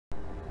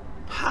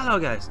Hello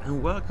guys,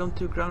 and welcome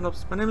to Ground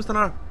Ups. My name is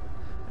Tainara,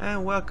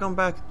 and welcome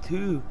back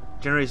to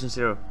Generation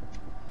Zero.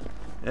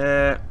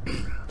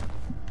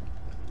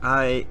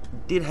 I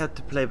did have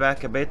to play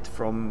back a bit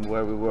from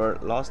where we were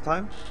last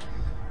time,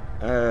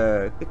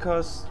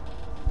 because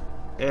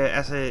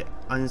as I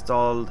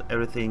uninstalled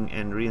everything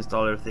and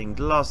reinstalled everything,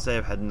 the last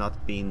save had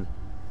not been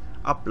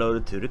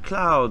uploaded to the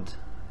cloud,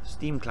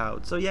 Steam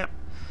cloud. So yeah,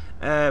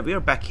 we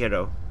are back here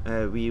though.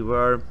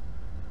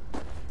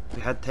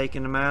 We had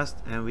taken the mast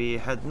and we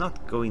had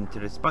not go into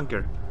this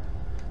bunker.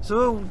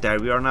 So there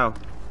we are now.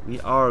 We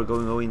are going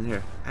to go in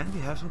here, and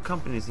we have some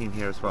companies in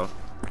here as well.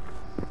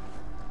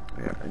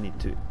 Yeah, I need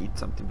to eat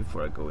something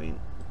before I go in,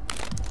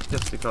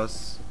 just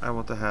because I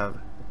want to have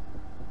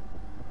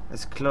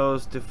as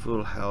close to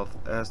full health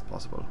as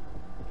possible.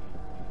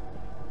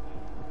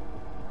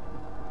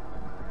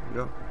 Here we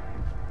go.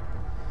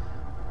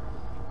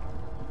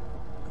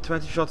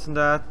 20 shots in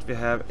that. We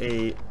have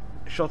a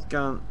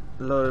shotgun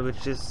loaded,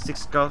 which is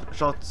 6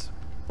 shots.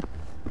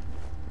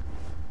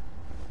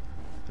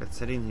 Let's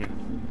head in here.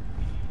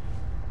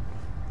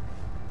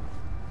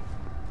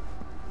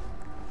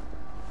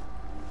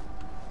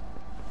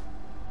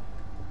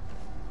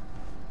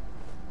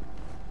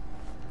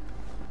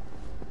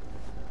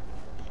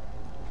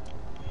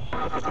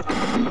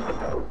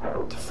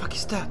 What the fuck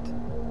is that?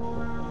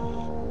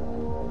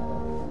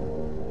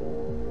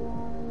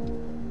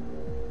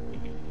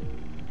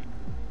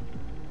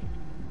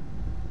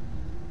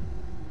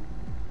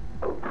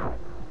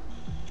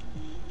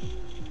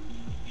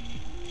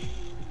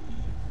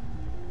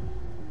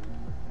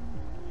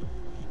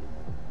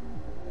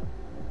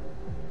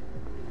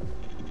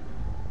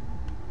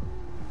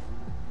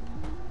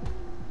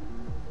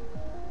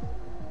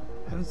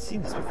 I haven't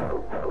seen this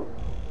before.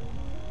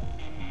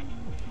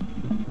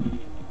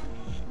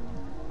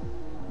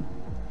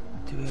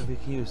 Do we have we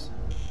can use?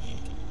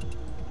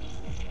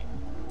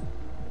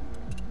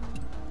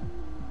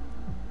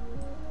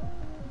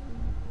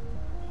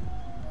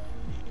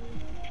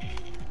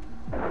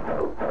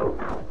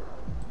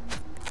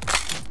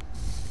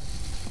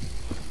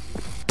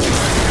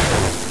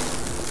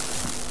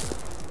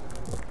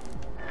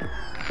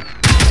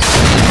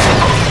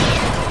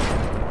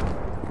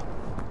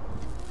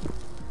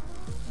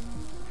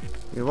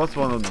 It was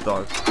one of the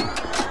dogs.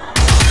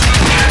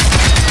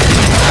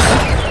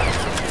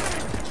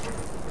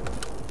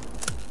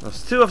 It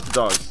was 2 of the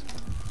dogs,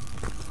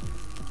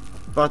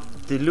 but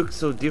they look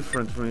so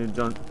different when you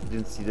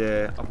didn't see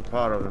the upper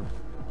part of them.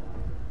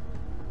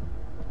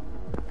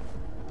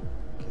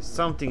 Okay,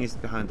 something is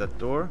behind that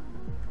door.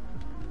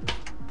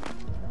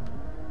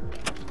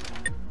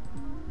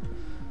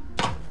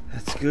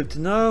 That's good to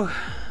know.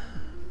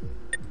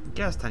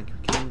 Gas tank,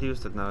 we can use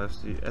that now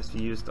as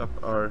we used up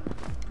our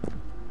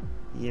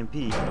EMP.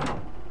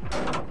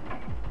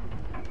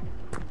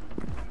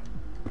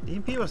 The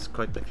EMP was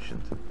quite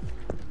efficient.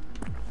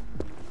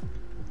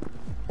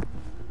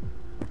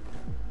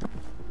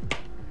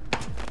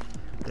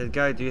 That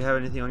guy, do you have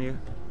anything on you?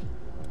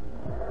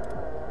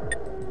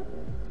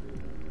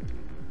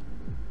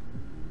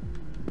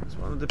 There's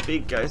one of the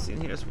big guys in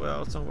here as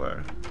well,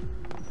 somewhere.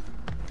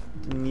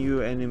 The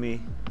new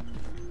enemy.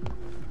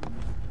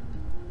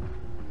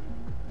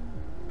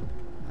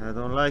 I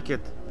don't like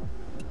it.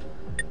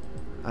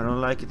 I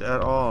don't like it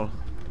at all.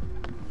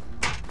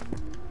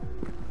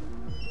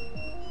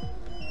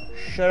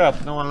 Shut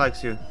up, no one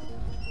likes you.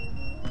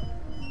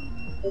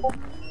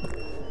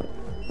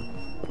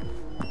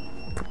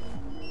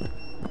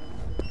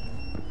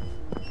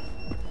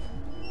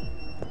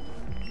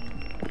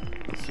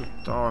 It's so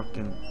dark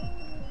and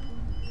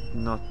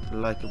not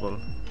likable.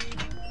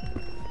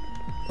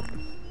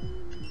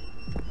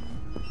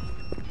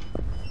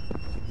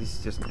 This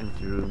is just an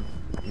empty room,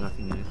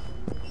 nothing in it.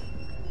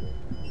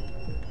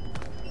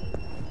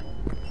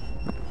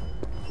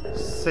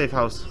 Safe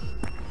house.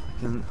 I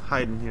can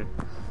hide in here.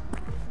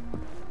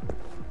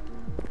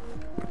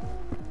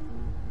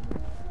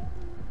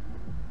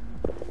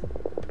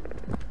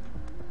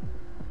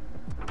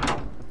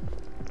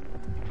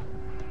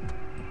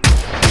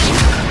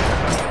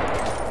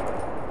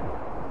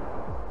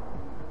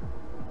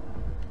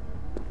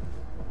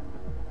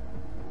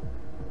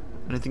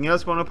 Anything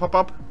else want to pop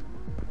up?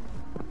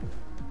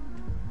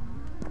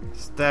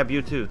 Stab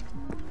you too.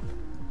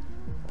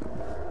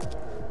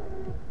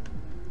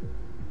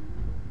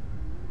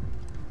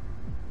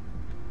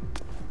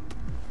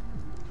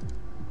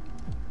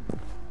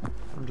 I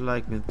don't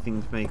like when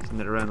things make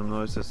random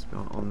noises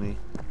on me.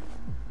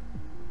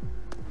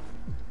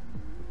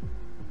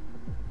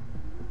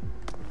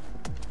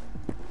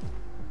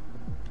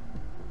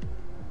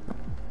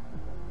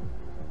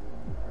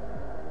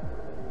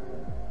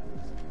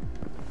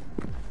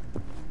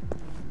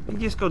 We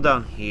just go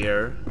down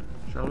here,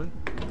 shall we?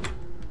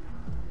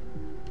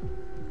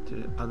 To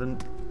the other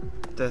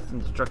death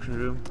and destruction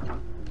room.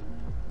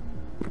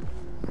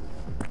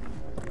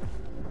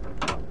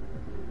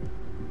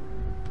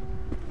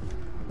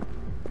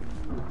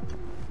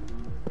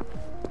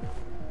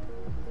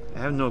 I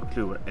have no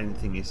clue where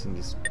anything is in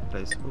this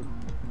place. Oh,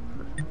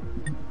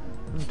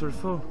 inventory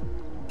full.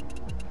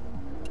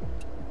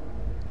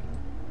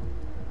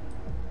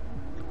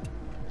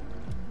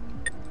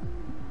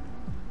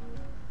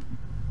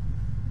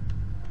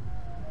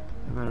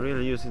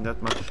 really using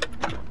that much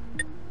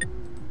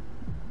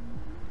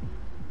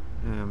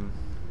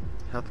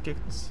health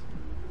kits.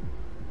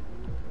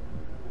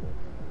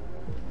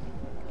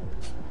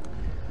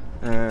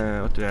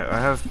 What do I have? I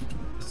have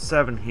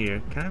 7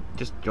 here. Can I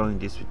just join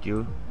this with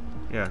you?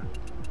 Yeah.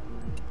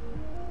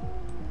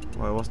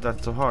 Why was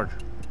that so hard?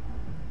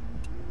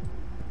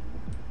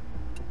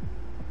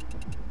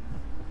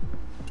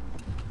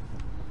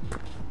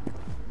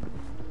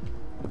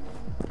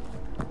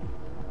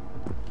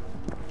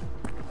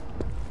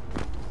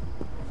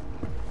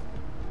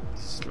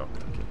 This is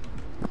locked, okay.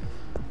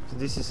 So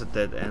this is a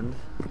dead end.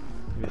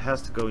 It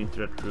has to go into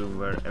that room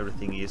where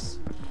everything is.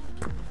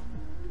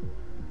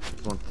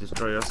 It won't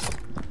destroy us.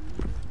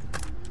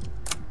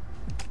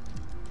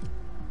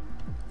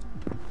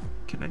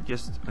 Can I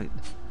just...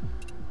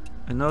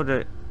 I know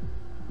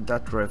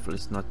that rifle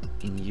is not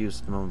in use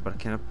at the moment, but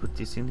can I put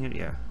this in here?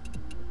 Yeah.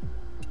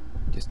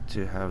 Just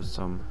to have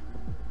some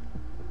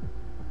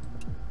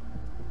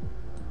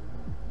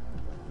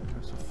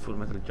full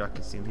metal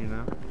jackets in here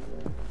now.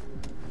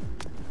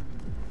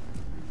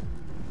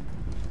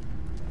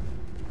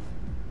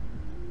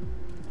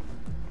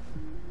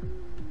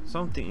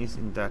 Something is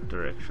in that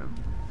direction.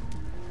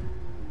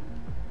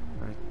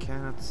 I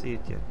cannot see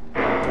it yet.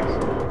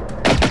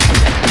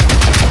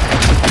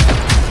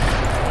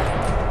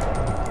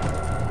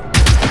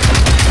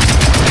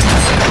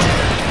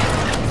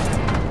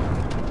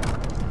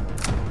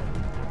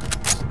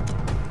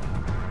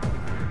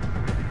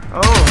 Oh,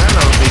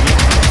 hello, Biggie.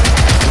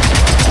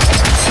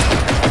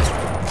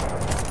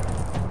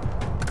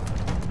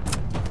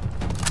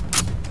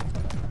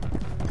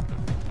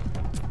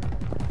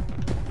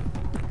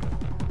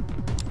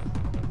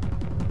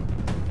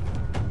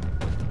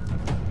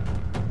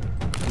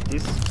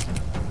 This.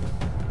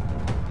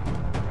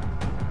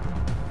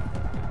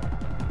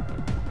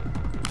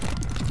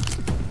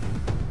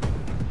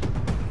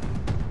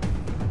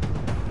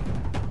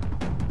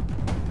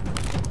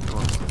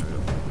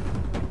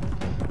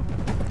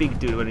 Big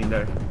dude went in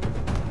there.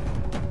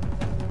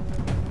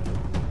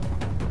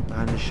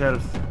 Behind the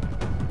shelf.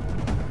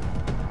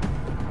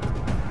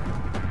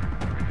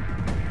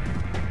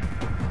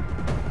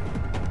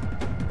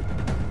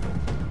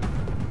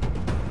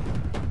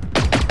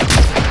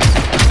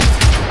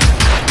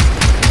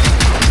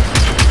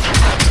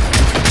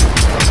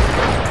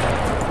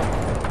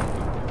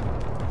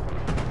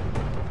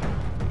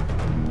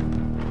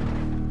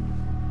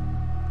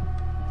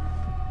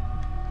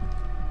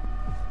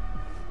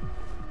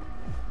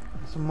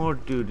 Some more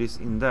dudes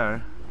in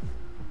there,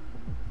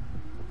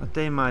 but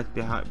they might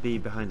be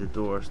behind the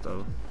doors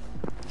though.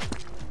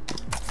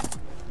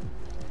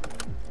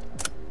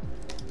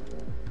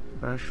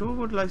 But I sure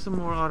would like some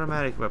more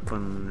automatic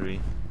weaponry.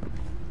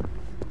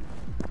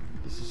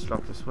 This is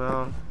locked as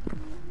well.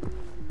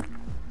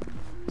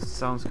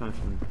 Sounds coming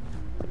from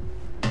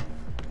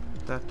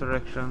that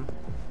direction.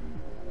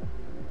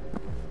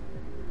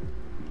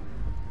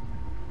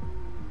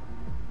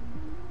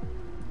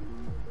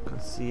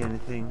 Can't see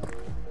anything.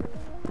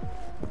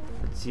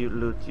 You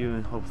loot you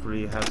and hopefully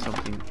you have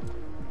something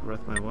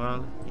worth my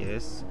while.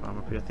 Yes,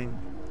 armor piercing.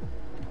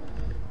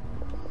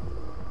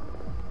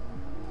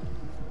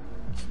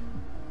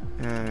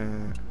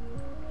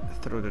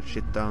 Throw that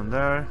shit down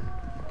there.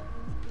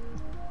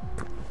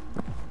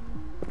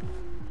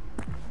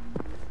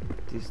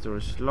 This door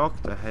is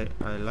locked. I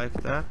like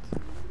that.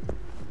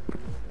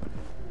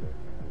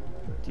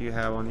 What do you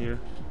have on you?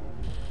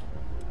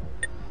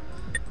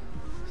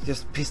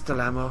 Just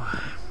pistol ammo.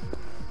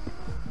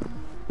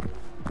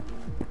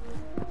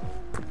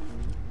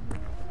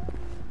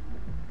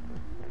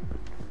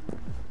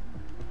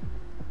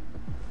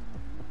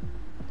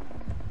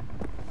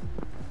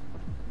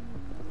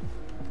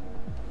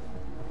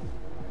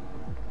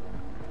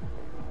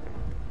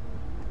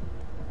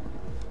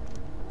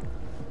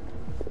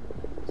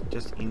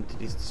 Just into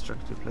this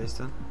destructive place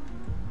then.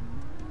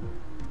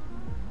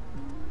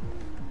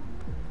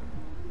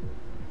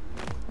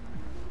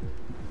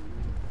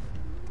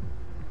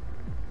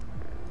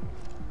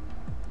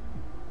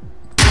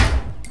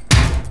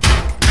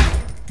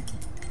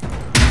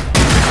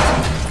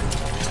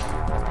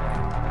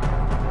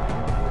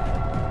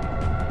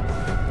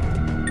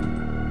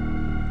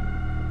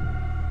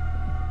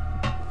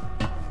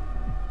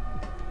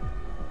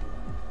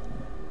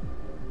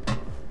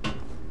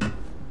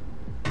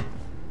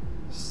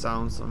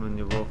 Sounds when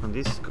you walk on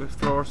this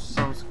floor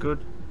sounds good.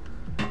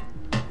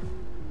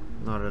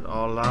 Not at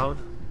all loud.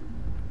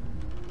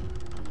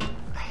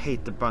 I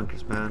hate the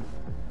bunkers, man.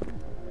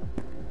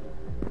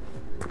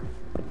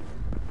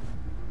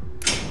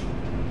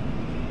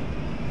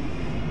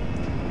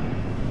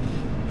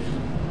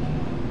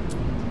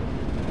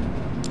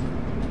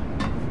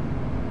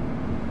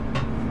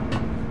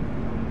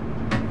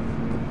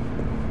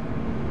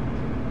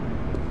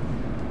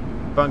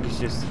 Bunkers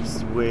just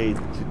is way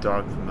too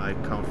dark for my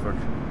comfort.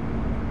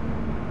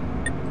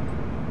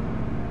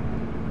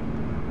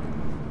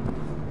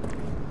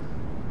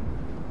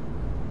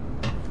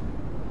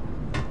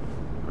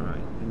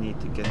 Alright, we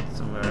need to get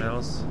somewhere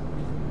else.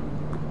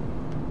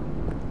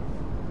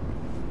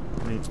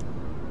 need.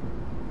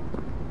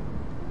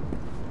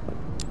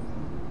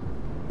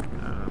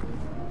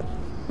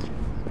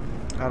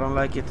 I don't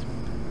like it.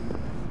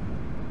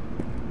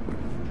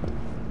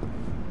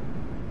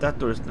 That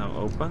door is now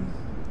open.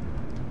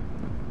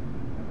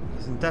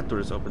 Isn't that door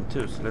is open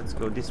too? So let's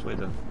go this way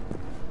then.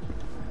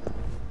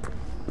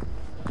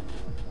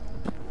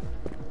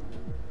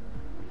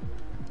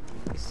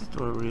 Is this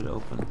door really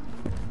open?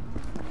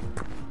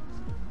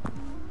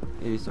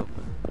 It is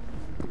open.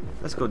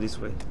 Let's go this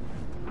way.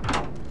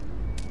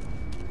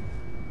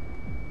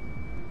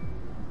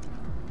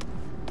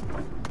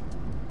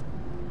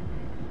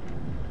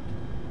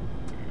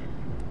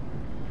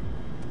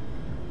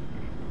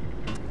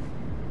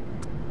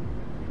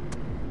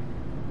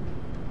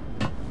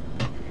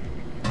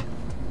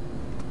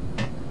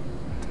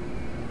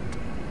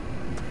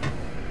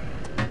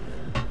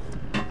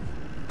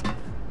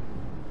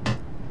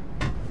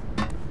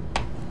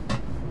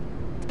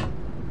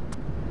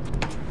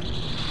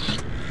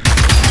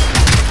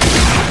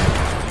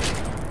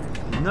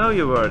 No,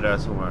 you were there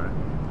somewhere,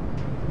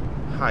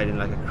 hiding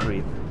like a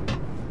creep.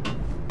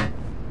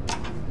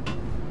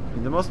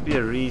 And there must be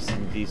a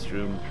reason this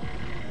room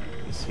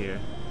is here.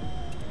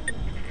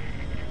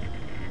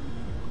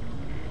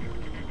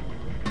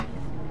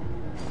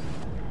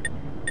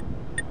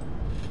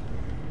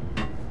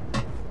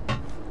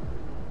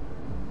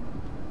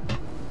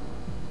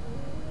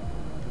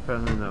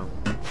 Apparently no.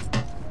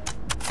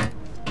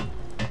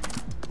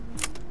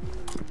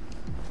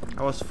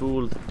 I was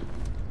fooled.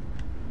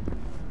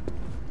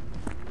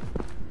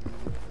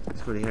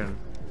 Let's go to here.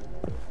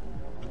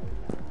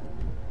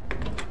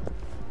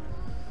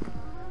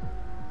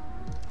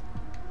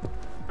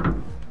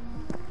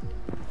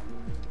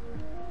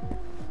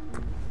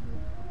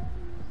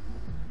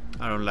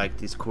 I don't like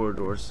these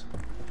corridors.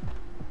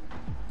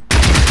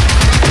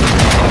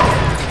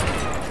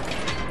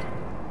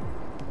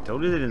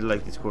 Totally didn't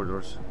like these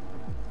corridors.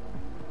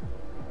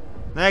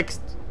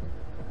 Next!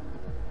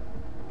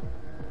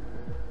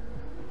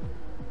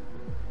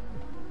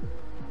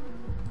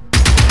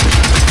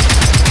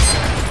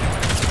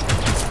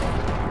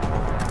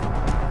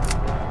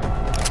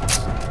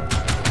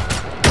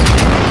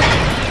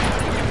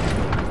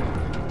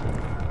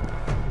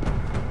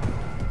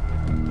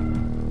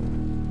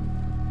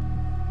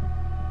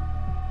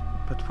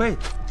 But wait,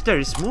 there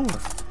is more!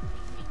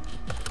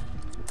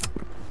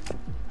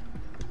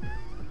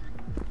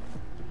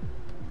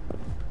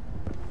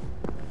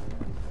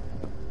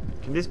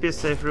 Can this be a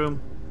safe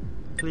room?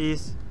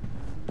 Please?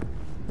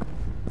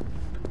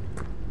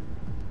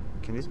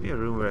 Can this be a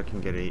room where I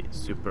can get a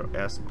super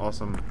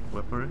awesome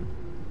weaponry?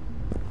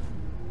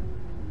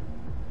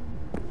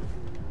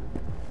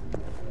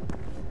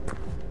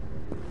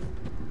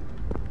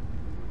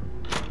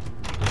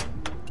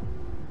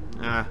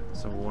 Ah,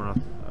 some worn out.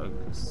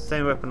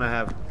 Same weapon I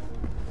have.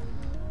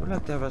 I would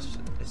like to have a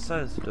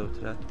science to do to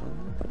that one.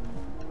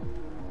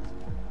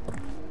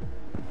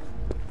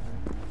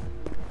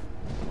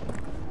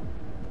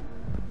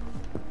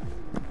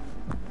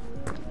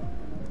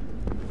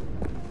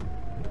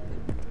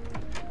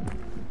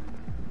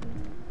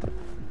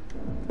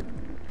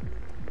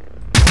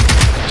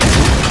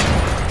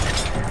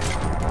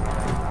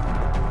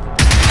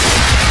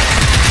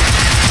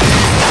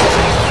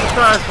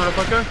 Surprise,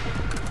 motherfucker!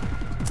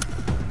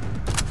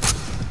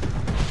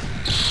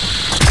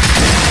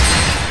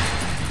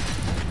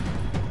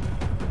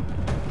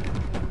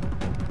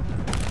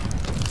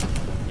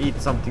 Eat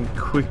something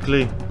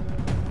quickly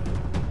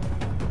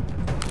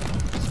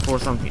before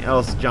something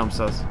else jumps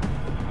us.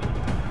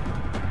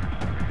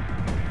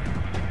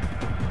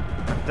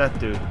 Like that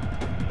dude.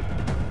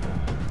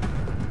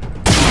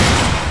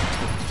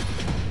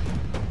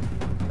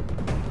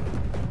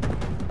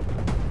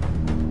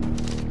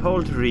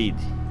 Hold read.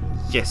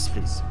 Yes,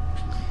 please.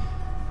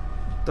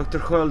 Dr.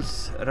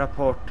 Sköld's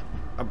report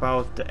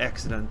about the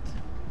accident.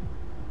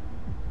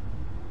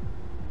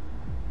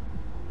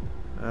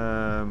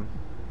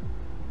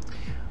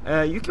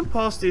 You can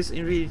pause this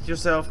and read it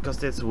yourself because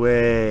that's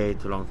way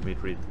too long for me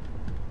to read.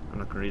 I'm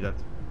not gonna read that.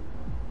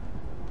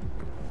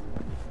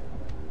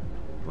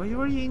 Why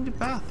are you in the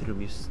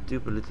bathroom, you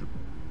stupid little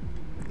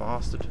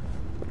bastard?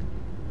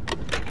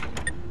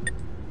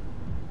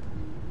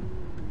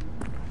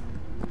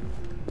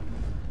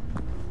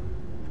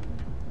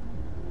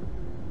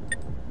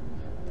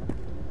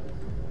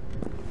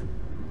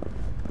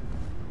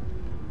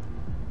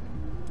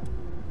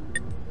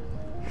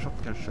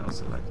 Shotgun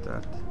shells are like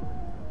that.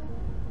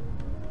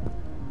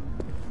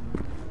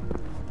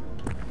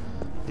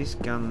 This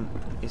gun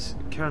is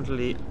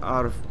currently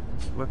out of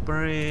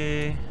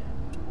weaponry.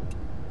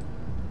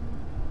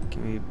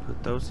 Can we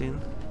put those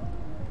in?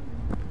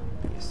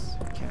 Yes,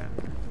 we can.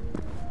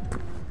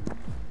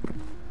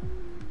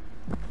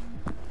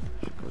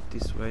 Should go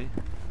this way.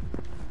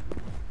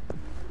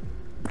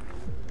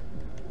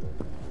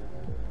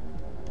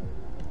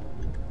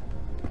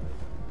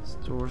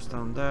 Doors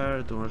down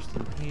there, doors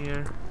in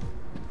here.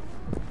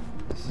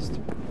 This is the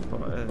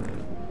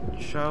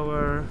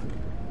shower.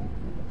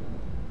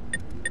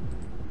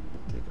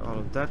 Take all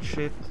of that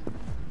shit.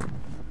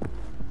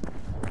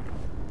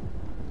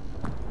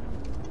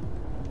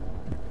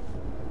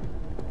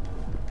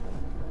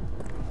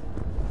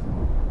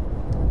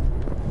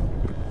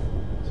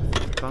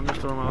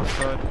 thunderstorm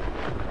outside.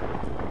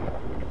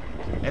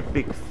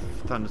 Epic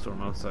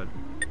thunderstorm outside.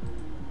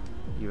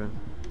 Even.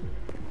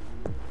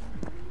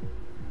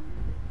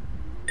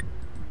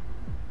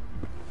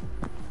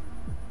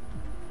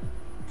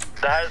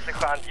 Det här är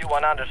sergeant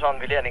Johan Andersson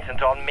vid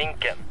ledningscentralen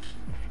Minken.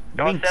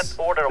 Jag har sett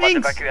order om att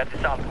evakuera till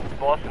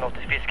Saltholmsbasen och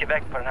till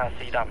Fiskebäck på den här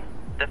sidan.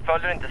 Det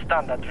följer inte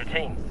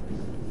standardrutin.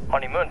 Har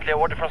ni muntliga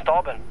order från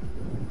staben?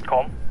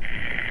 Kom.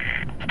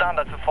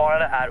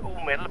 Standardförfarande är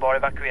omedelbar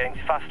evakuering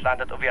till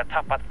fastlandet och vi har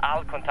tappat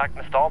all kontakt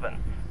med staben.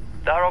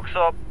 Det har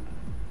också...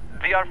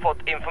 Vi har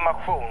fått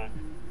information.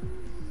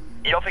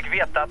 Jag fick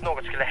veta att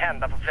något skulle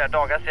hända för flera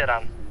dagar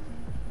sedan.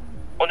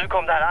 Och nu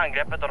kom det här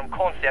angreppet och de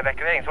konstiga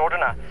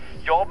evakueringsorderna.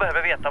 Jag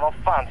behöver veta vad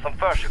fan som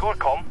försiggår.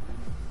 Kom.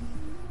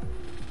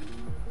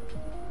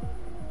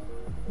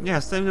 Yeah,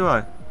 same do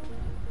I.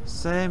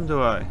 Same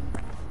do I.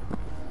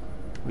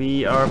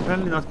 We are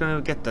apparently not going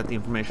to get that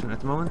information at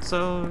the moment,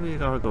 so we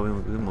are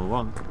going to move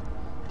on.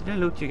 Did I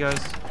loot you guys?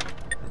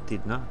 I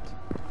did not.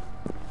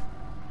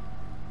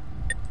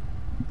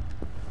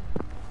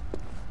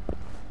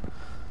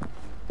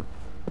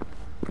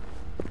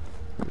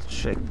 Let's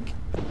check.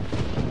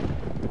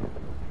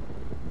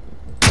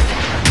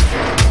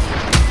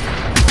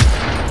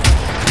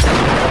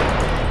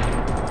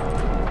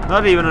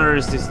 Not even a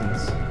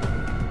resistance.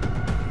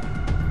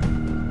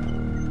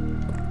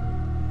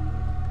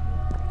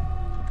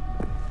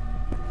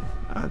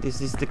 Ah, this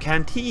is the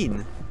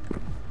canteen.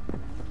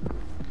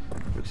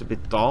 Looks a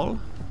bit dull.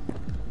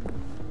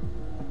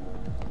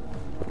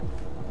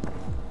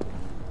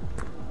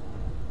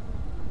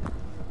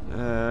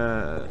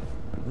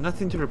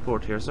 Nothing to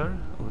report here, sir.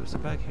 Oh, there's a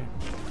bag here.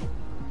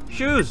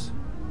 Shoes!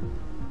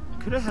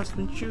 Could I have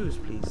some shoes,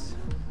 please?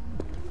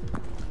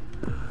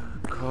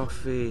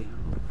 Coffee.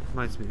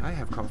 Reminds me, I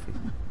have coffee.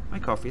 My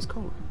coffee is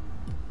cold.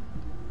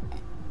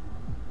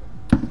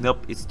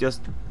 Nope, it's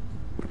just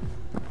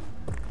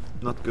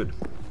not good.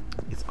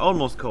 It's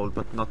almost cold,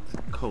 but not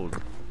cold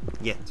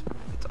yet.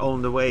 It's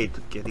on the way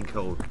to getting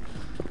cold.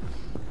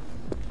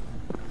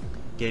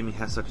 Gaming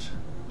has such...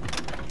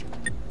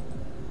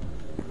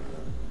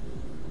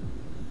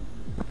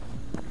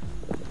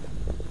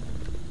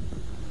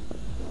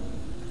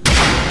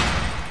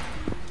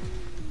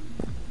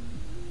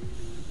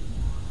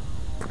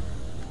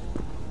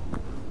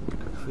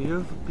 Good for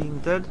you for being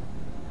dead.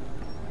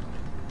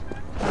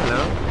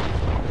 Hello.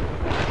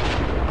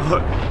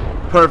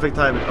 Oh, perfect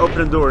timing. Open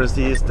the door and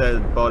see his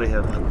dead body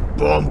here.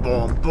 Boom,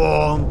 boom,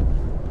 boom.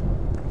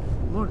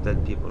 More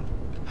dead people.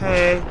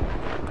 Hey.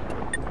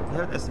 You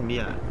have SME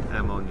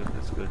ammo on you.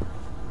 That's good.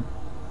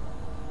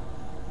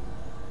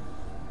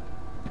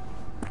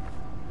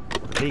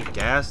 Are they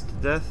gassed to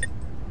death?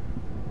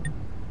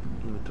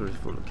 Inventory is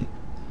full. Okay.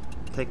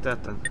 Take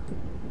that then.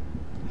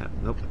 Yeah,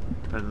 nope.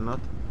 Apparently not.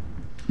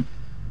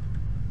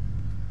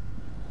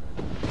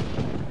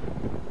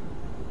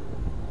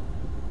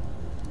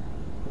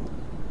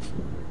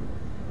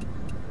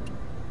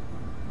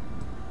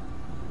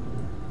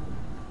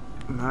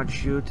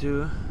 Merge you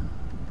two.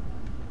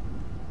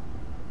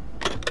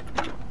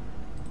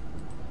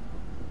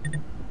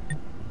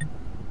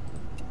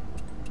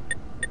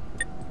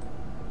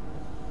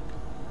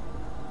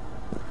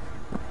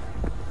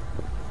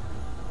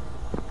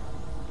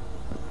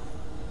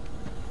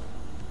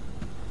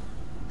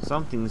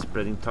 Something is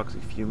spreading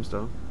toxic fumes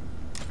though.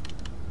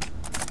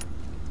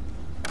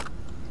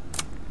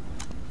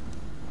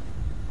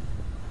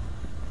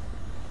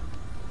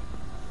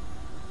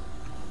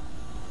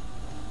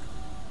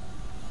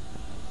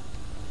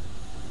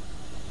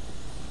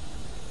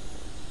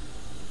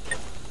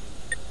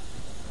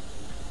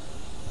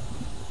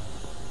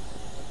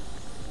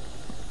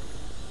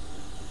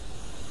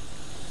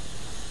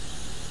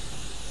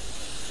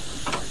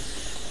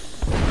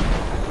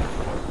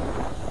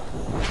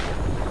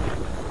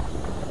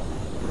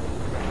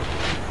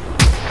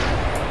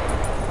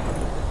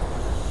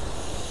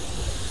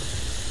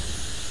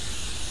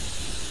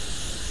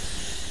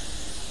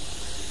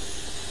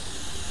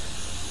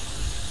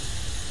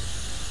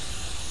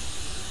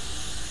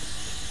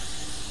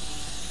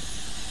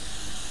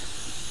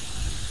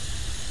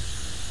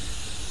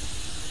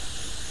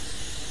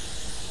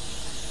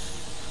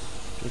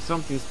 If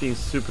something's being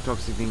super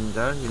toxic in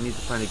there, you need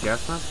to find a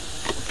gas mask.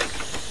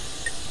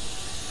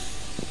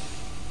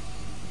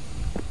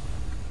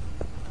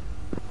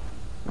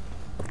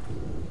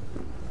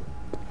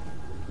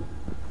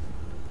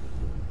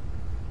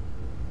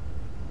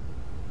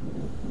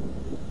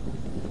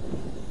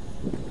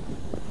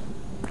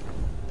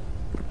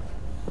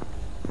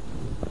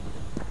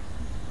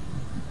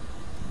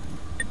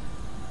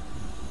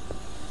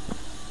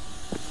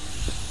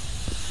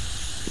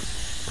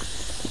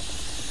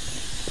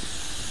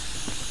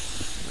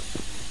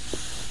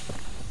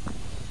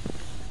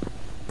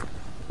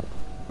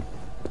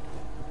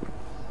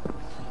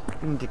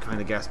 Need to find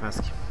a gas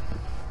mask.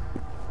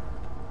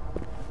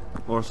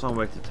 Or some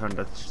way to turn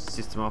that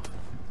system off.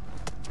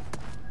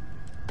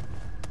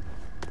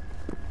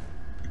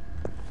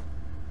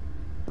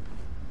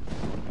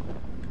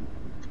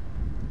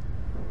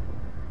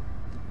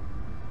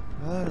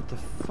 Where the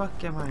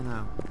fuck am I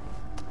now?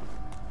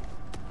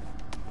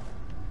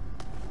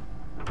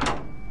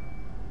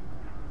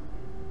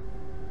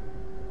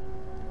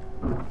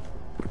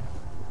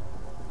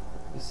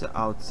 It's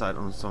outside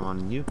on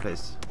some new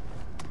place.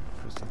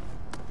 Interesting.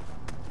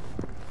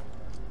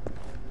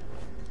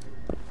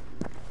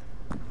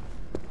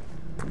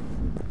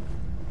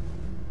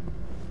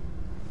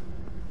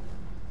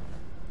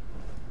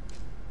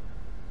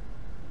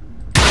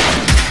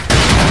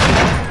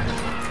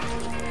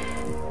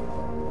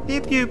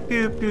 Pew pew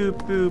pew pew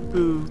pew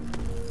pew.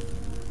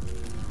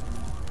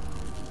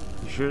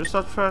 You sure it's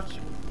not first?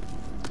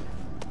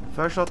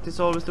 First shot is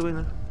always the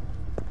winner.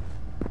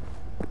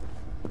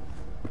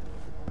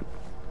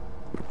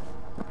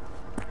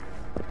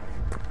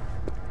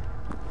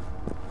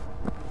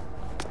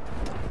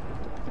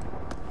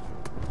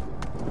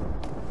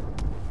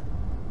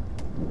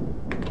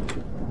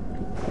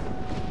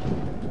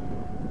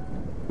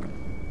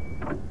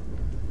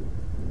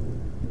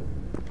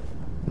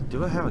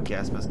 Do I have a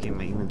gas mask in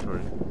my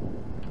inventory?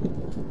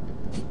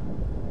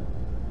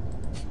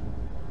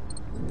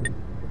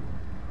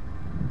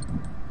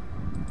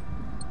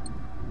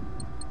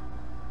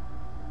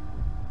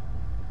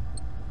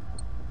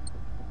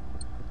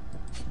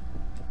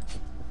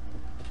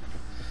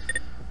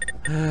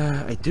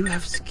 I do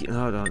have skill.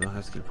 No, I don't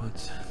have skill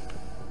points.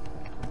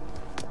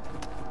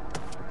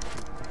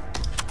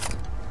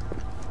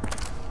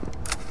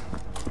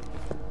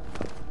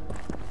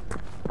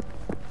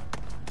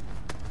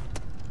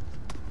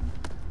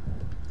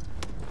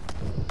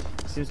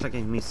 Seems like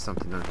I missed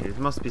something down here. It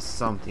must be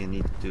something I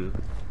need to do.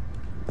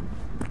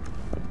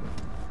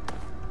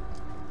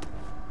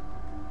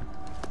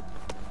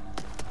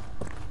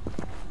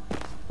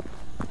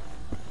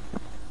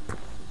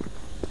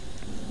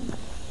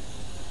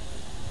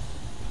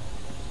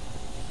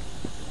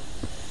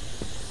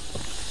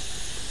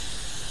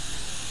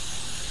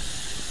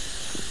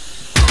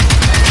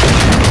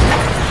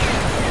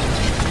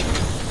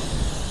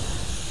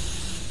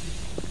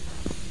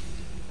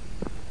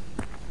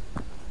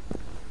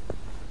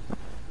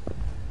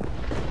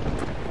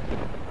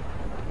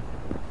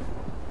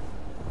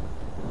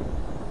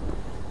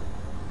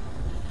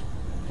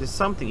 There's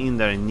something in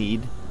there I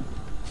need.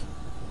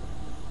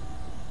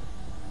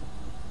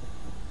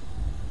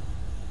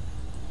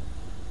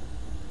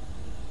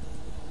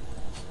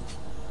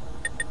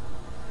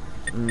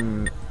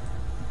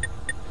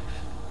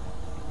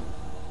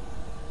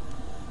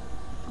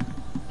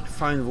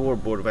 Find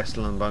warboard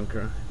vessel and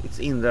bunker. It's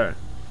in there.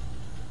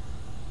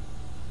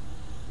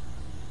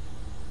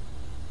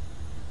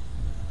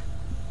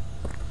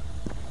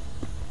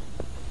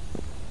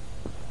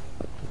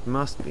 It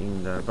must be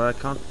in there, but I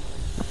can't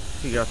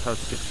figure out how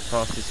to get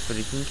past this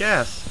freaking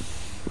gas.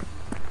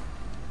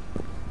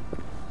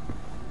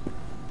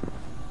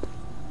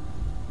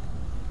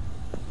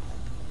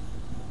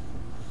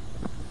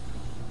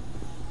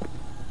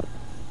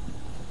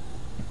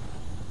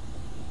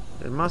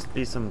 There must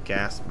be some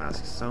gas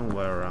masks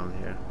somewhere around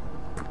here.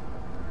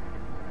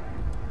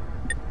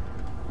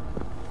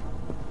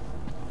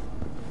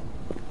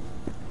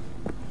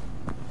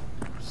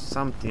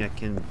 Something I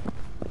can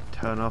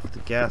turn off the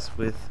gas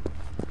with.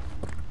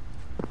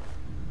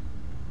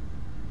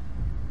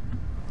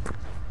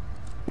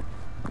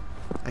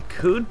 I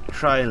could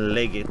try and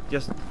leg it,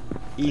 just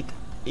eat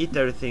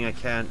everything I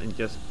can and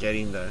just get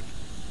in there.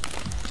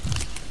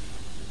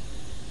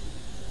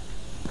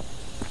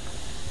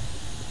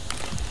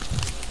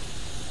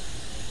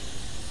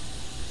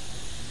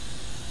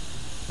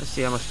 Let's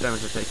see how much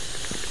damage I take.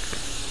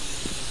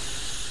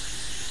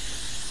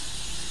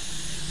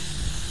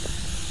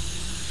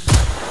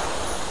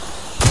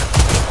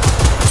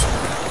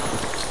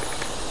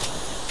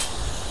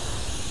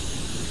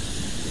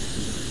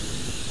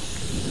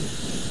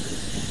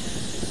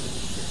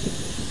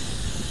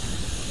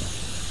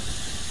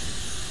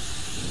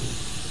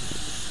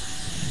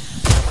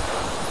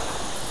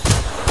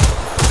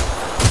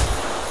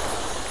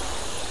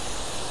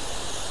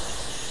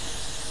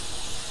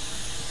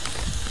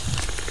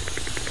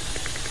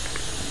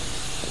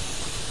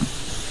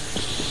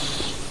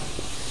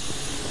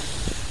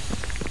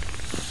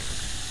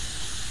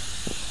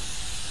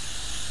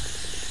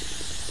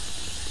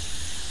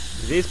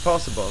 It is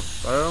possible,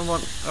 but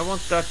I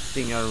want that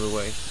thing out of the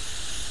way.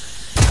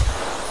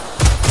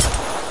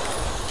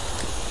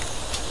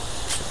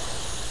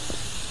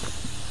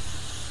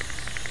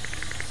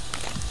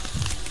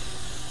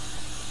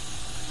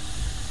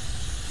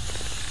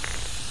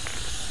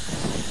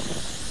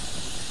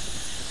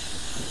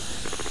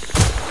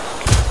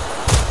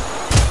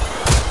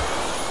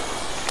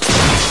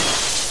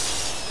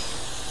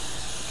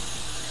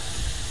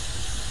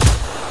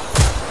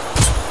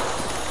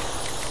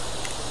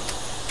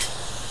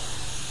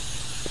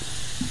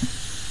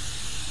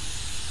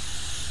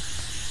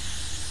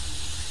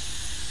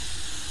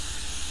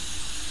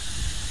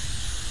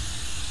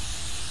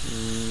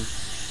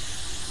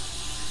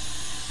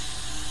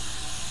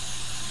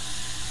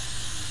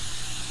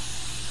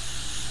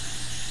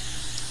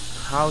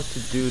 How to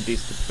do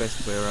this the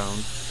best way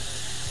around.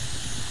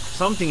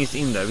 Something is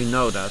in there, we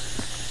know that.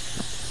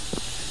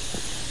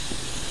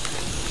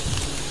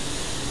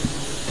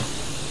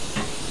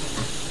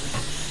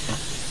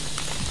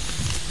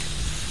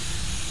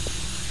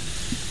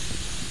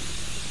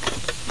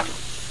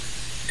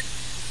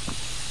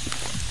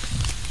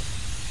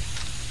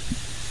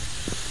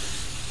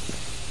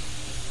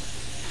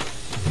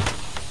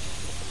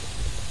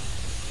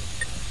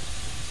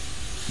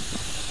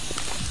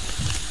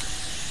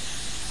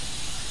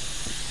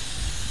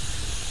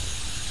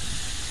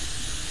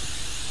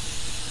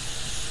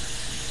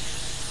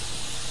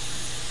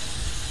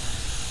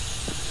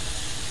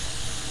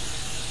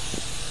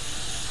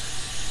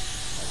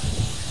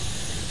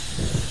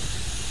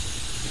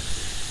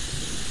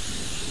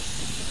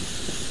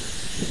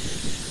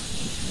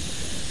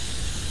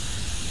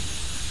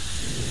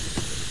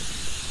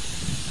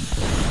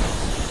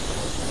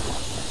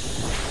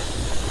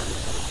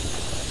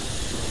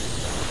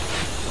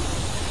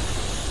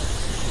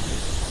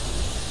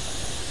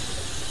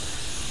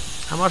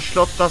 How much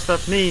slot does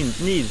that need?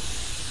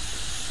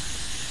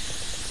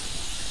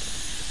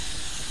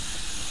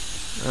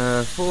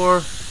 4.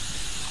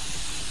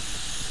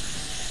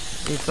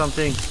 Need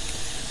something.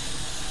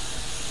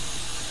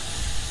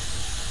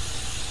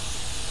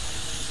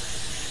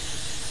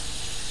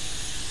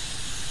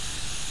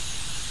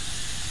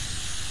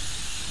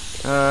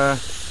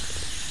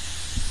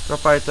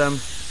 Drop item.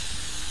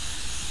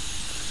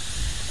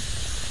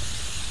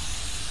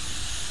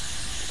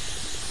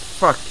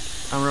 Fuck,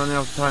 I'm running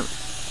out of time.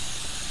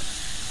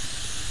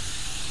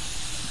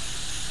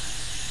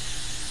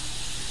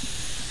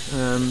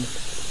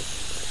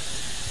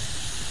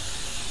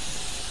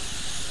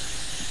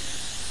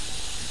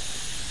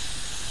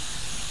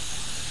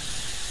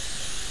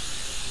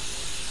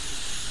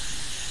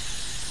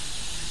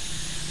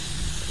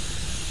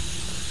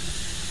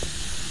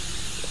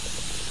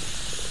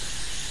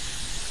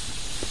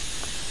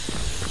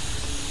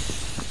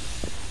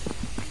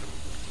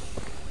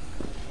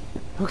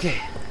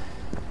 Okay.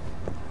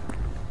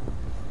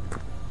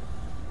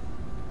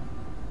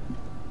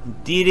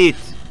 Did it.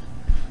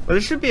 Well,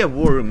 there should be a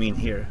war room in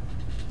here.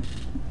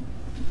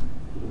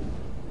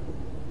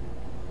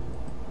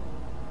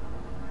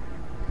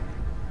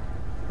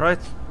 Right?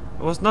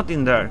 It was not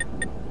in there.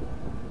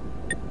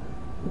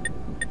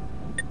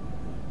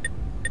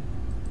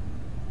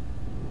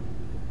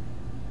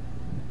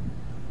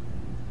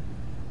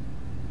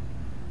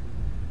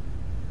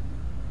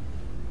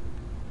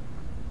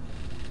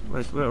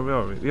 Wait, where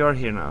are we? We are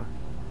here now.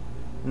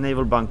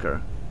 Naval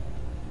bunker.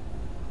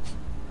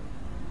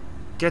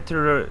 Get to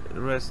the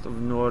rest of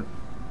Norra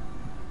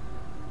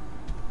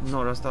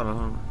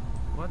Stallenholm.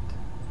 What?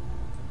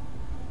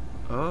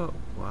 Oh,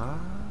 what?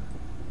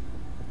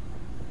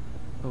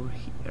 Over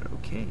here,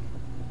 okay.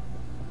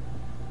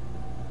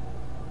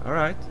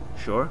 Alright,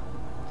 sure.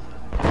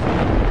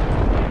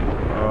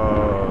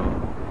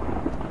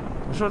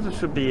 I'm sure there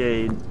should be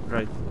a...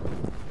 right.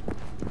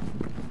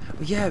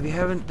 Yeah, we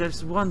haven't...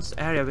 there's one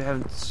area we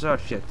haven't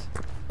searched yet.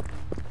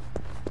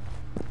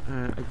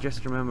 I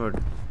just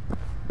remembered.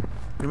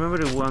 Remember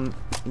the one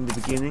in the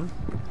beginning?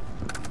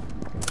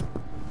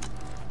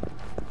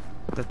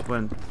 That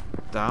went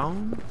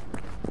down?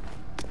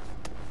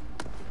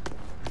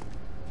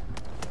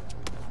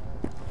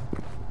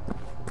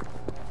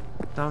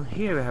 Down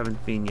here we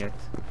haven't been yet.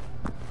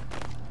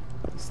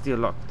 It's still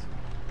locked.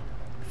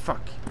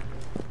 Fuck.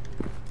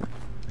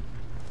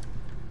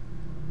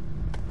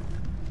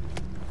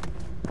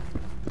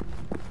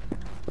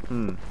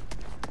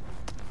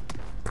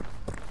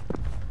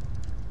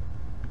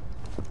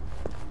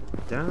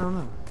 I don't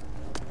know.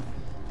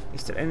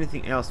 Is there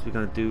anything else we're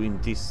gonna do in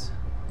this?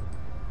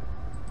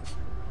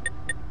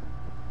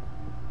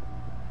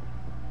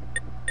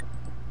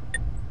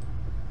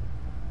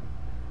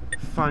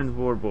 Find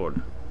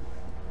warboard.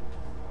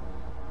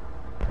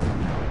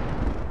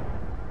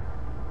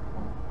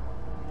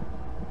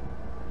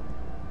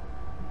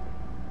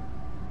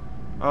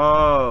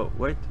 Oh,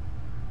 wait.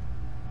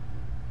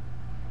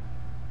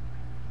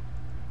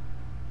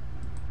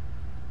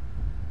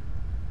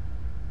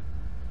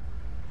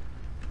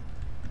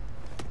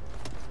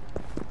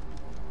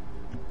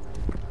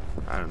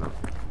 I don't know.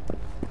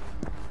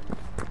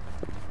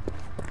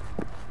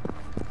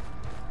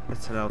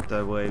 Let's head out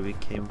that way we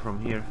came from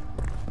here.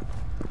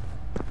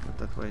 Not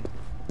that way.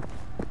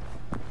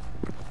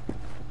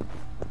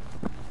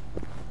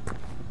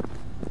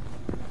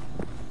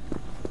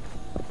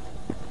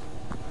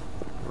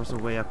 There was a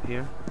way up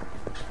here.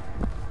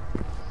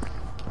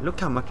 Look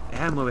how much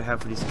ammo we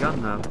have for this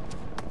gun now.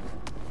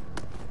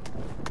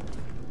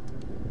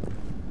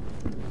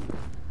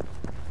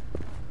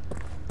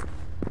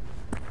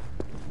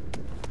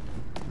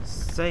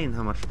 Insane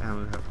how much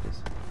ammo we have for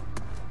this.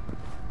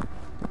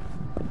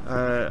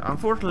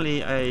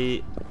 Unfortunately,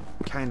 I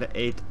kinda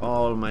ate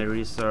all my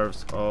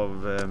reserves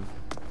of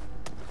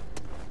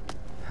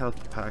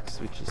health packs,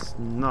 which is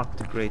not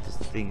the greatest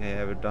thing I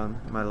ever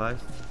done in my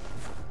life.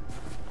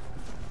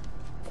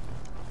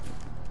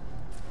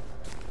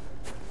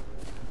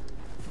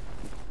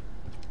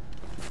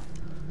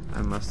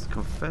 I must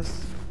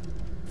confess.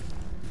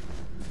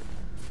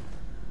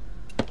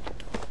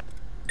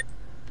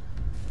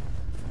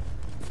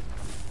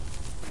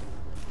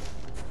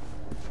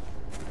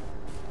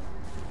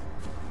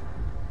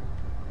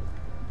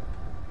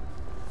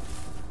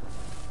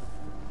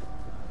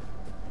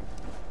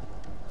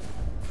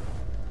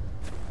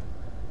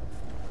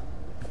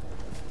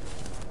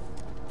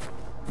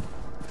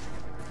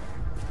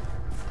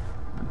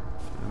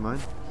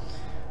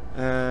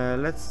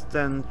 Let's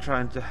then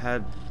try to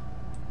head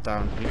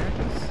down here, I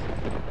guess.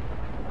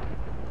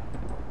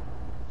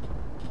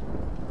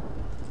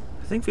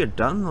 I think we're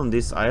done on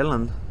this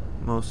island,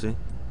 mostly.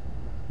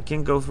 We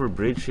can go for a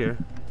bridge here.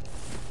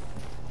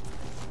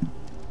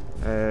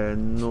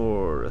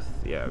 North.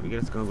 Yeah, we're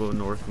just gonna go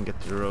north and get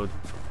to the road.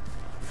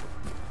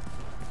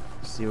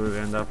 See where we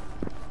end up.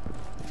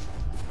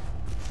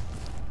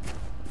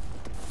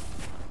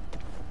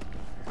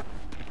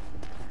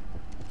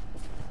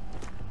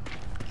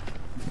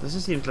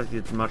 Doesn't seem like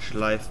there's much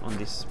life on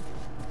this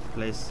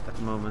place at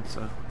the moment,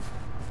 so.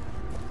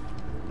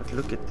 But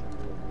look at,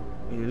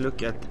 when you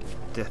look at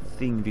the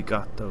thing we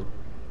got though.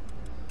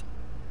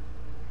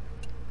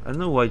 I don't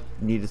know why it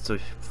needed so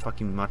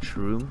fucking much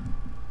room.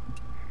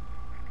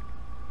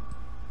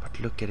 But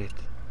look at it.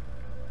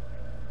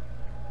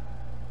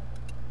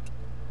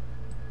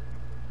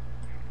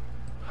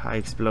 High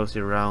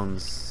explosive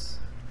rounds.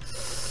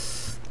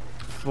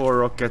 4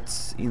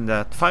 rockets in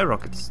that. 5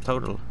 rockets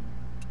total.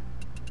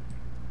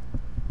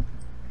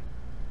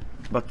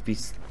 But we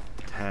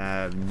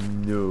have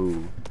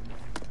no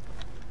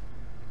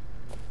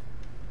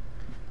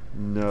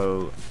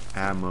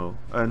ammo.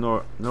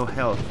 No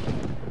health.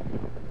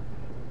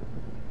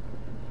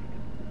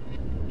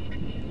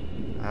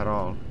 At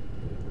all.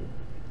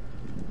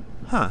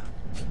 Huh.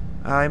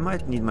 I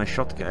might need my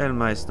shotgun,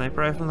 my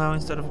sniper rifle now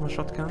instead of my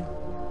shotgun.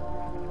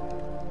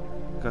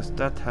 Because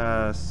that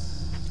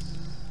has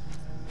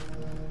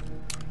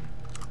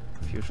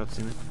a few shots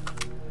in it.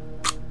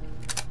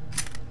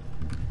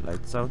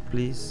 Lights out,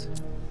 please.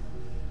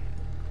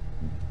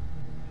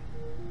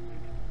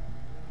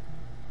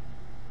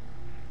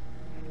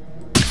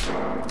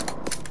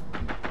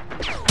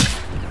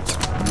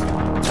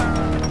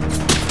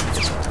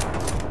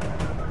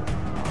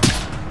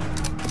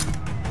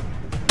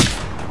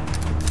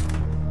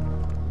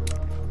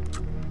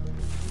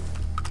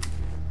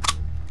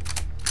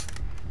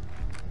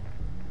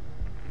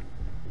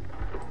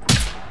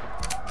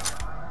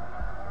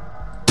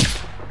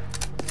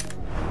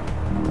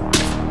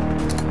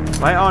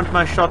 Why aren't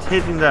my shots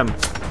hitting them?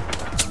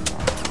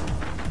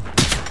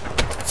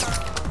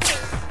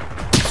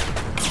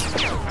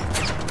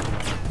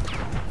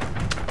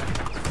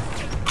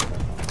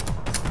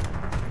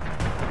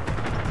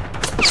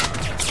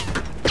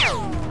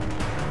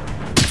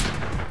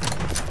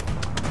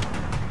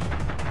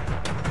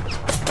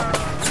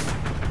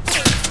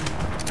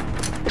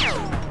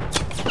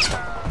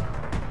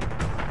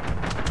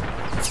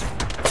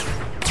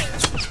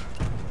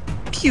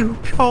 Pew,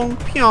 pyong,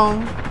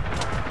 pyong.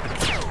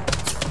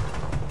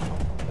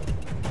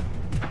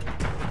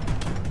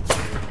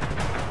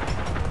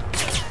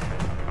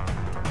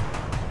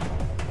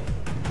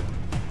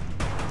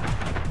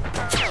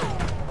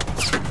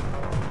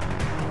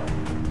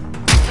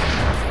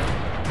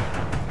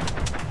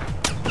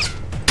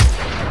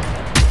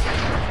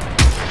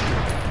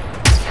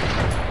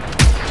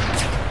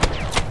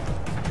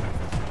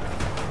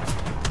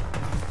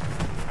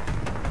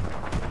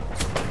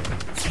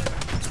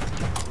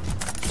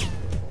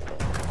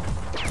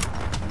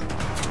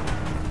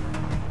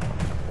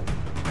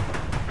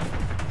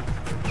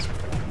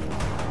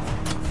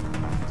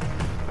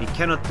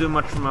 Cannot do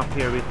much from up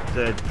here with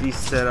this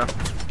setup.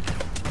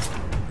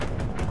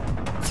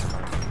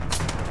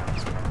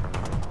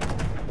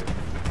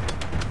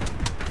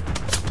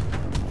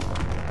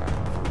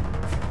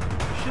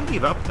 We shouldn't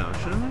give up now,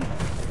 shouldn't we?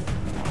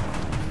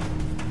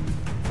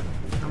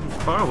 I'm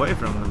far away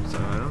from them, so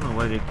I don't know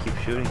why they keep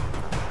shooting.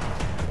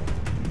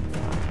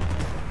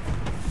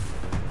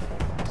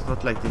 It's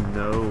not like they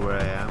know where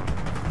I am.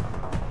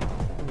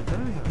 Oh, there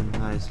we have a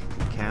nice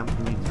little camp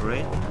we need to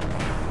raid.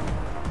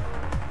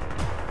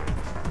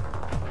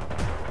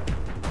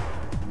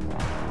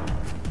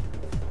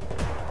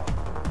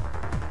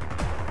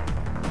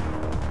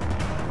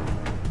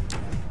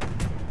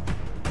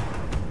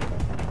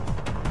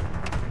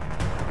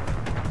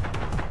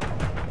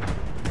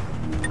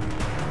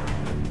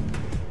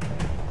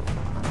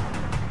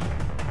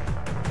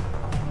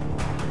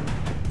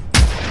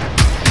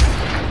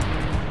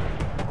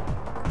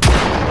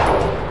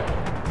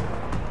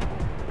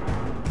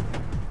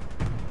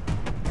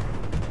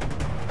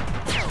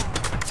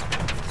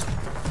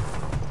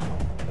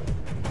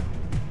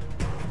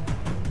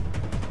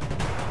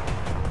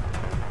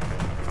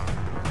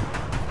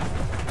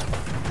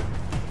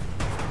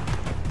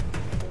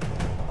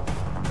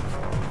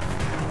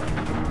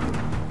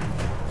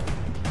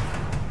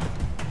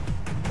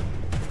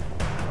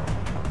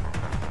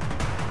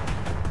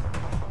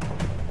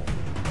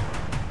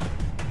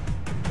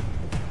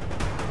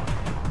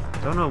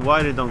 Don't know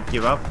why they don't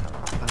give up.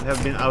 I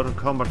have been out of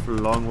combat for a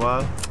long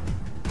while.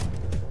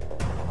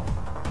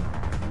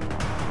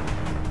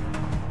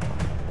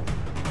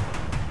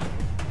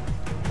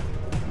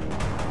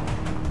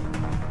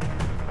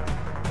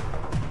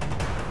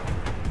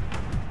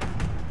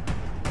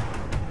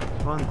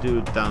 There's one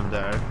dude down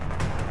there.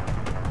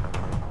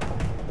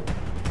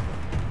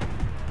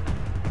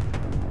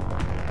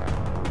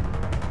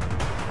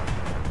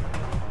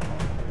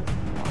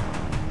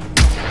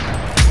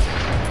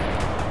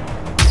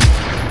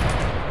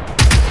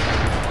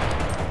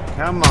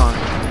 Come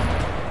on.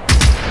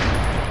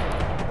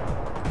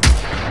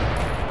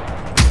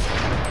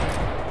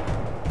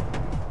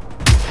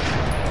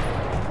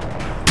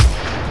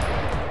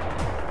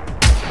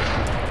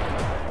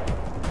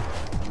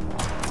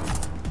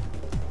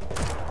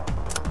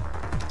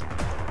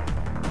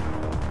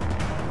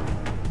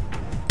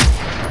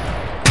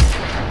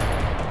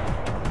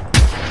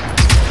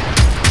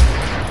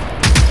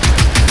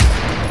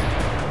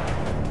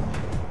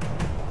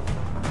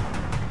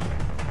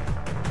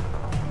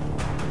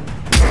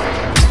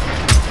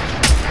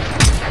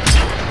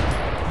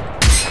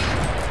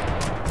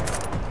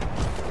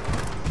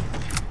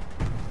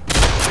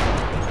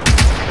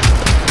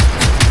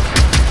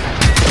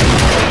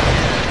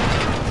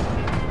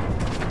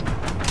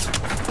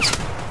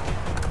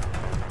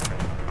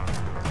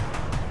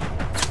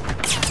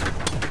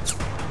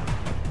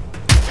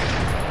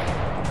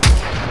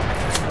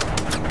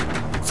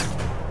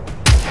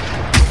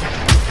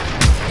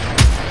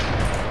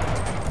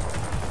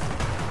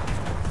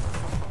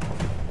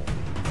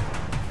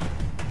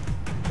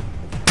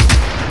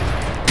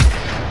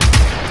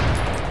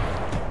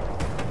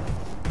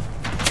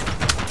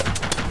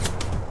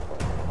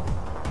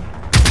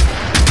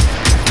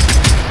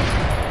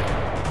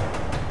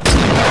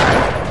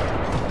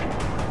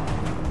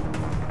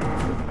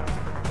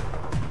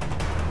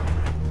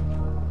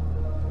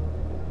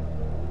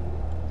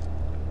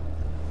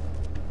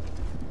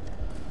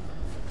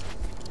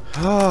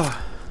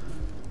 Ah.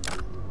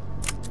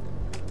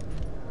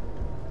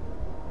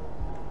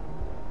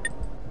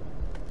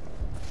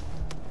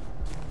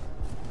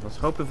 I was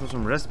hoping for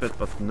some respite,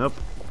 but nope.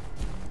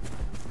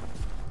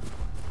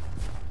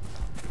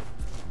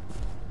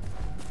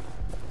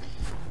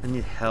 I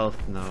need health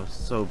now,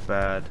 so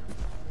bad.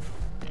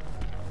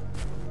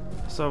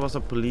 I saw there was a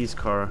police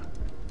car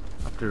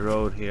up the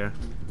road here.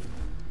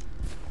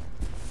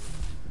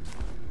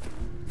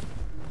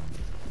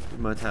 It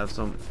might have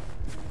some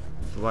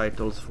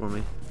vitals for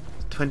me.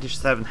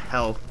 27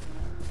 health.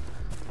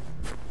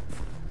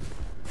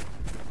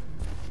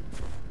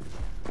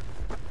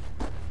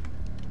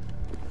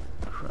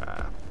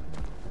 Crap.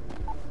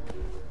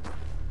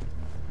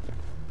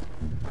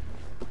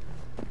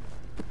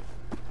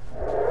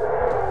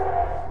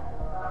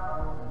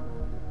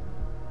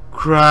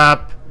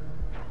 Crap.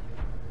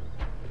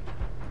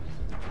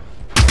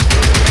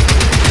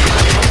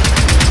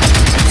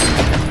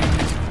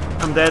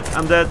 I'm dead,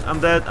 I'm dead, I'm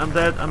dead, I'm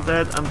dead, I'm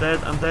dead, I'm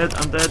dead, I'm dead,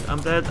 I'm dead,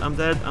 I'm dead, I'm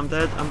dead, I'm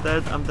dead, I'm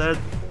dead, I'm dead.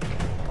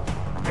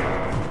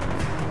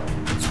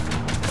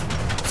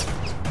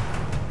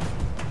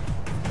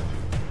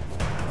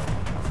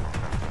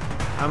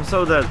 I'm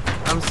so dead.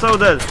 I'm so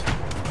dead.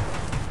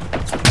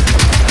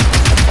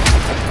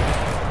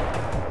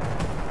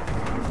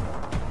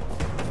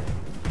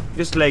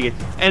 Just leg it.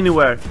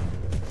 Anywhere.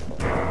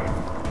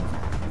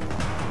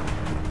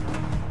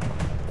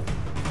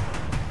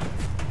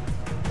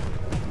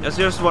 I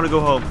just want to go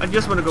home. I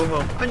just want to go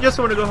home. I just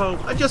want to go home.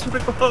 I just want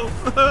to go home.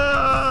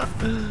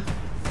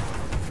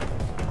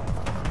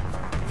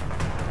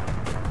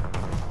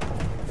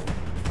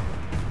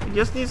 I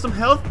just need some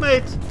health,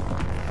 mate.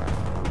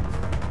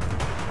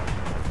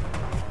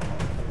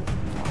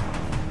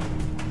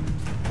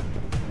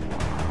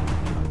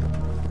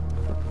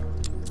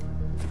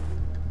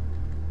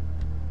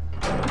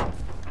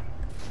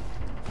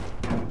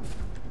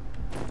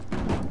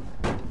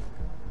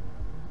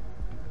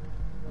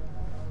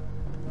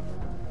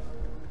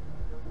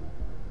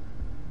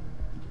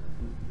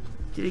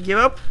 Did he give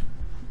up?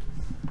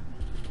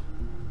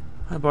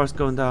 My bar's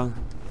going down.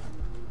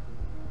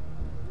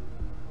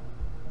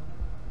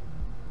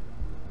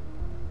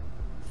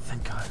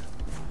 Thank God.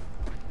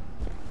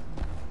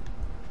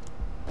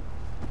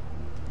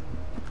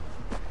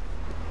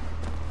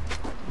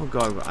 Oh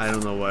God, I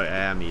don't know where I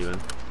am even.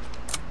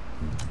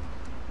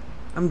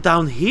 I'm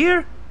down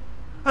here?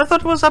 I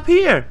thought it was up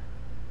here.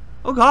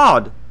 Oh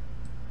God.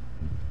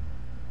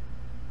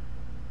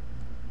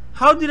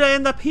 How did I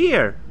end up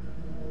here?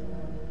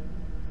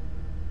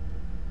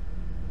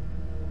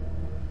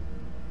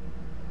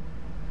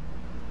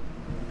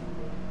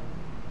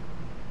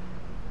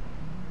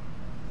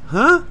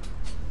 Huh?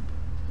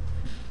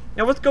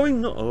 I was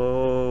going I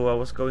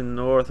was going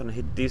north and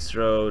hit this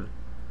road.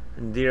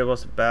 And there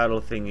was a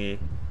battle thingy.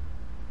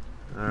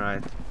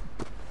 Alright.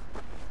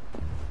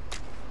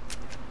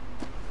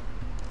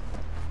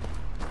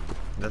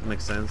 That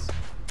makes sense.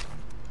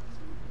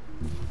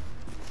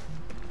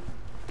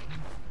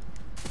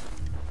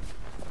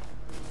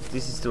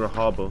 This is to a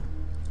harbor.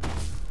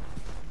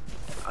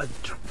 I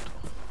dropped.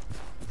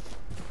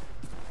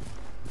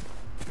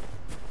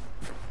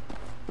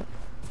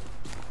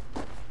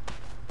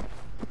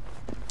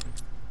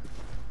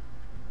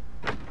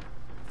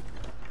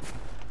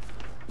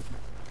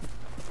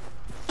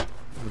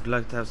 Would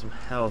like to have some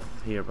health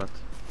here, but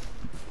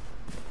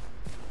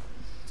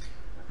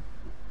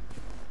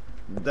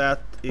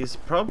that is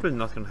probably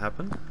not gonna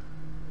happen.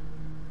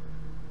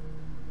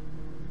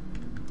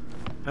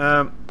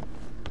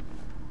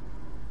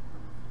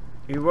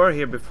 We were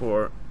here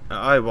before.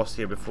 I was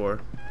here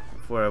before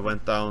I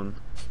went down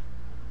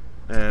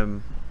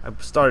I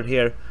started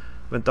here,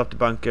 went up the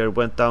bunker,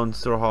 went down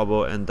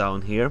Storhabo and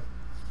down here.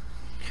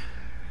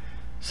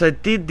 So I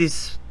did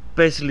this,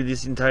 basically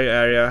this entire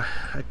area.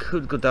 I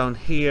could go down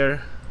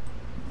here.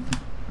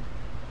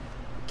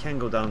 Can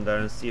go down there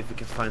and see if we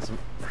can find some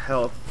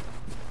health.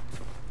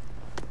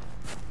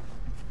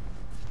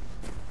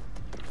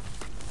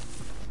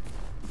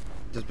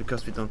 Just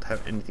because we don't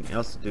have anything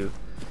else to do.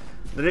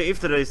 If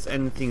there is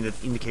anything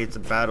that indicates a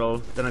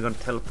battle, then I'm gonna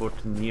teleport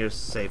to the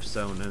nearest safe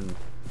zone and...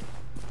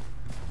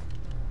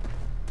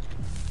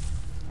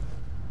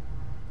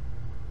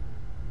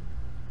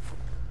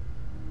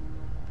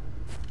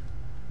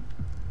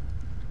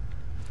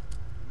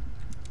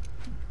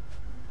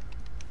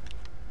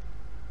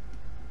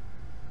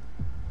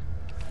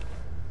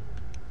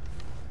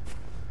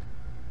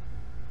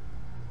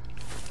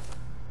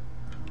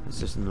 It's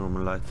just a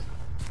normal light.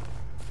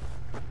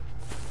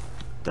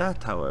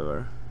 That,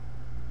 however,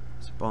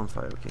 is a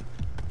bonfire, okay.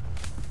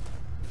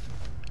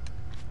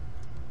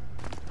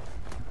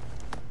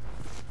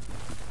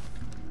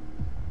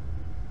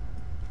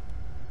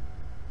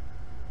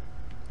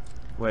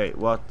 Wait,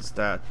 what is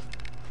that?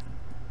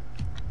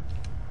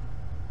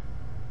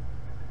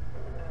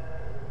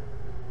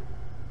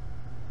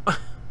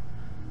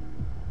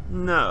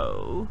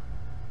 No.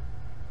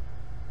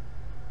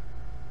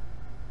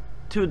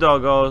 2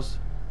 doggos.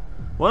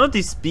 One of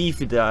these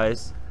beefy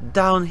guys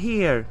down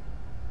here.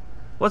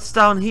 What's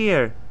down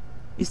here?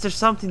 Is there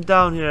something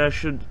down here I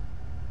should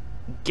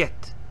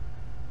get?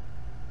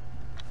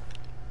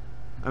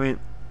 I mean,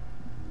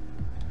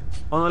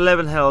 on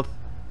 11 health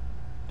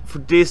for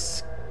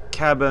this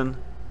cabin,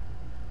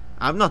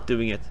 I'm not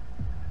doing it.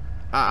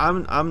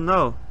 I'm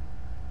no.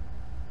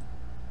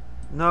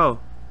 No.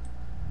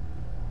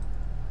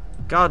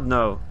 God,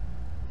 no.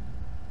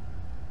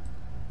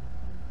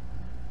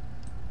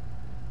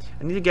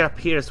 I need to get up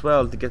here as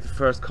well to get the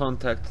first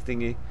contact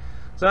thingy.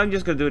 So I'm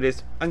just gonna do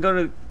this. I'm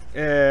gonna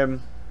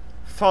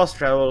fast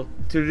travel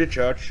to the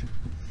church.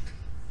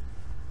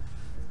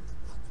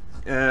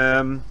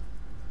 Have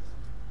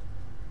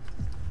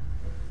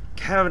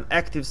an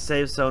active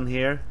save zone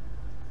here.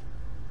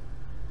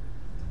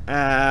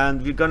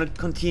 And we're gonna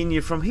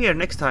continue from here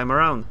next time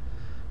around.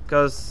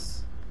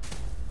 Because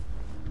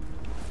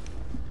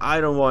I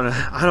don't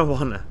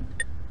wanna.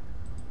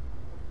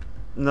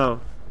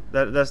 No.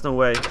 There's no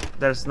way.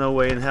 There's no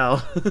way in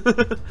hell.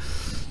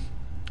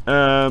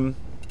 Can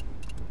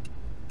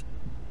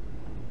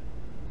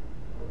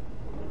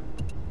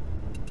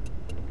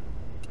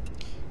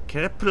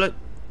I play?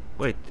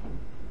 Wait.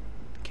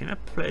 Can I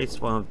place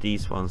one of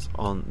these ones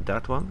on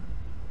that one?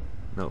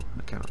 No,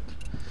 I cannot.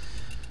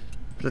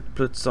 Let's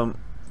put some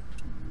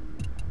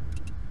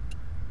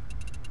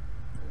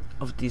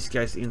of these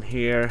guys in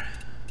here.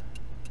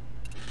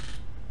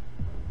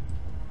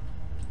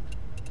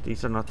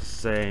 These are not the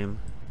same.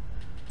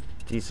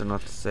 These are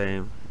not the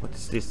same. What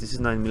is this? This is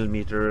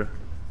 9mm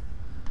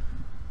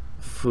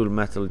full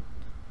metal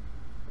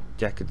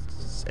jacket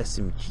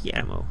SMG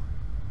ammo.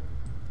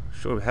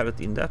 Sure, we have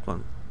it in that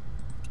one.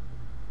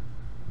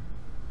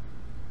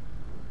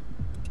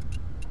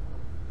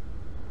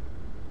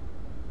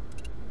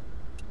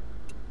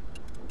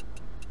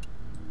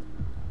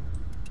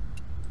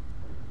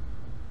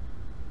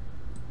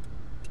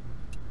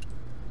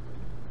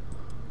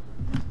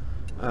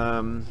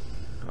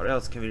 What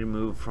else can we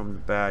remove from the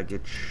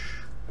baggage?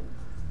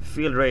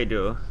 Field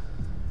radio.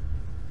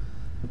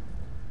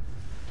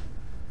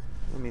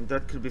 I mean,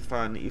 that could be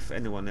fun if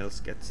anyone else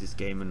gets this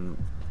game and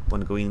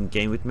want to go in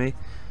game with me.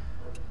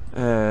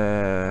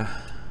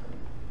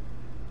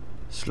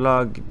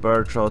 Slug,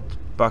 birdshot,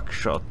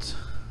 buckshot,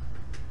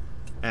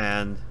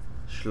 and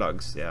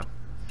slugs. Yeah,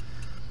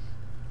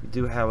 we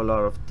do have a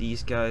lot of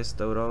these guys,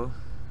 Dodo.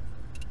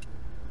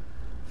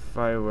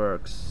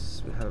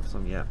 Fireworks. We have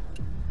some. Yeah,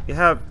 we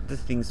have the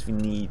things we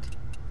need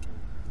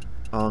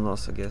on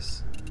us, I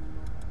guess.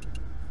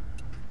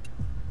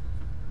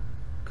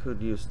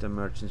 Could use the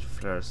emergency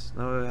flares.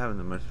 No, we have an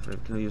emergency flare.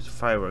 We can use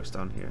fireworks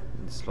down here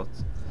in the slot.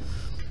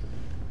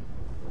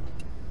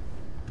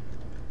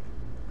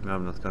 No,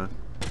 I'm not gonna.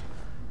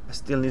 I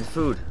still need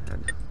food.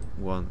 And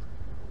 1.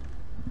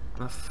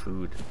 Enough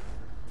food.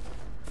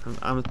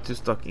 I'm too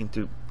stuck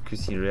into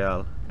Cuisine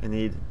Real. I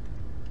need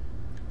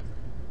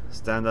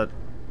standard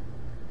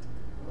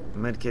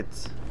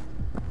medkits.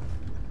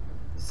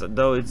 So,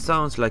 though it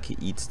sounds like he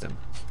eats them.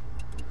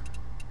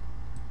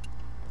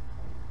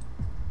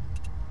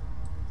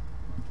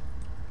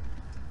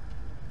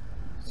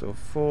 So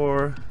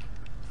 4.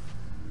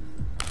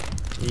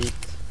 Eat.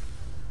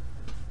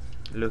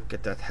 Look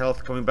at that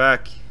health coming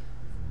back.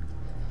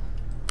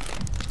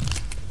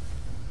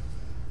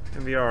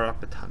 And we are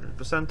up at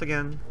 100%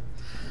 again.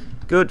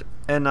 Good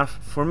enough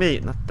for me.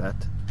 Not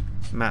that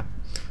map.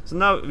 So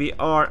now we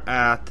are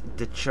at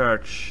the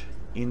church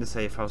in the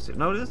safe house here.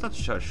 No, this is not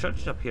the church. Church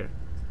is up here.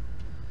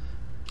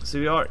 So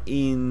we are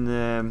in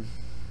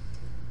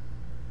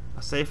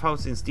a safe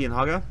house in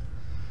Stenhaga.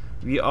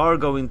 We are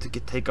going to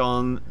take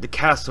on the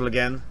castle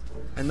again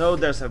I know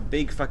there's a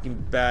big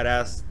fucking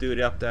badass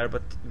dude up there,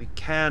 but we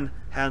can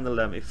handle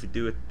them if we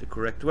do it the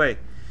correct way.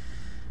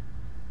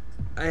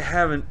 I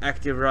have an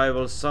active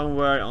rival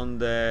somewhere on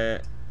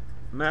the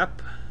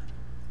map.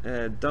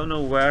 Don't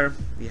know where.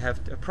 We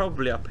have to,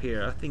 probably up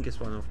here. I think it's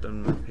one of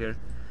them up here.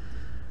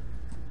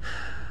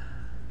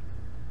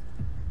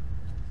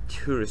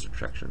 Tourist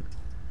attraction.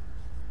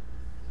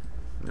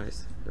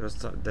 Nice.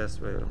 That's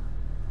way.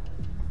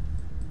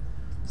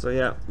 So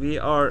yeah, we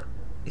are.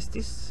 Is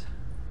this?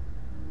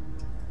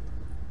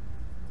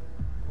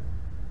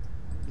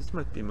 This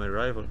might be my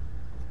rival.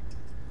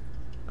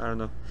 I don't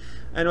know.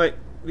 Anyway,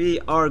 we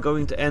are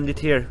going to end it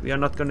here. We are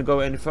not going to go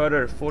any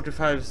further.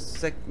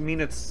 45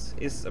 minutes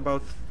is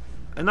about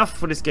enough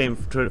for this game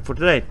for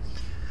today.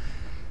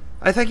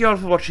 I thank you all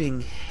for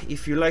watching.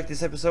 If you liked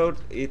this episode,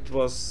 it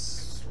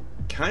was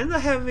kind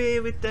of heavy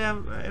with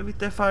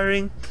the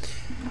firing.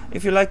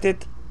 If you liked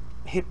it,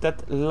 hit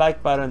that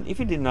like button. If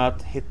you did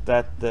not, hit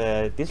that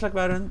dislike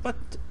button. But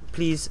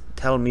please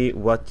tell me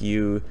what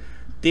you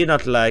did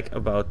not like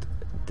about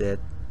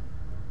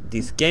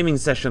this gaming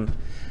session.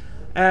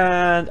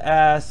 And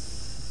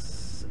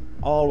as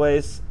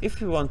always, if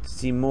you want to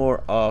see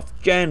more of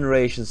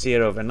Generation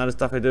Zero and other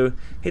stuff I do,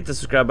 hit the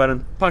subscribe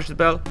button, punch the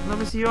bell, and I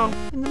will see you all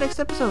in the next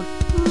episode.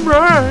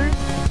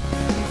 Bye!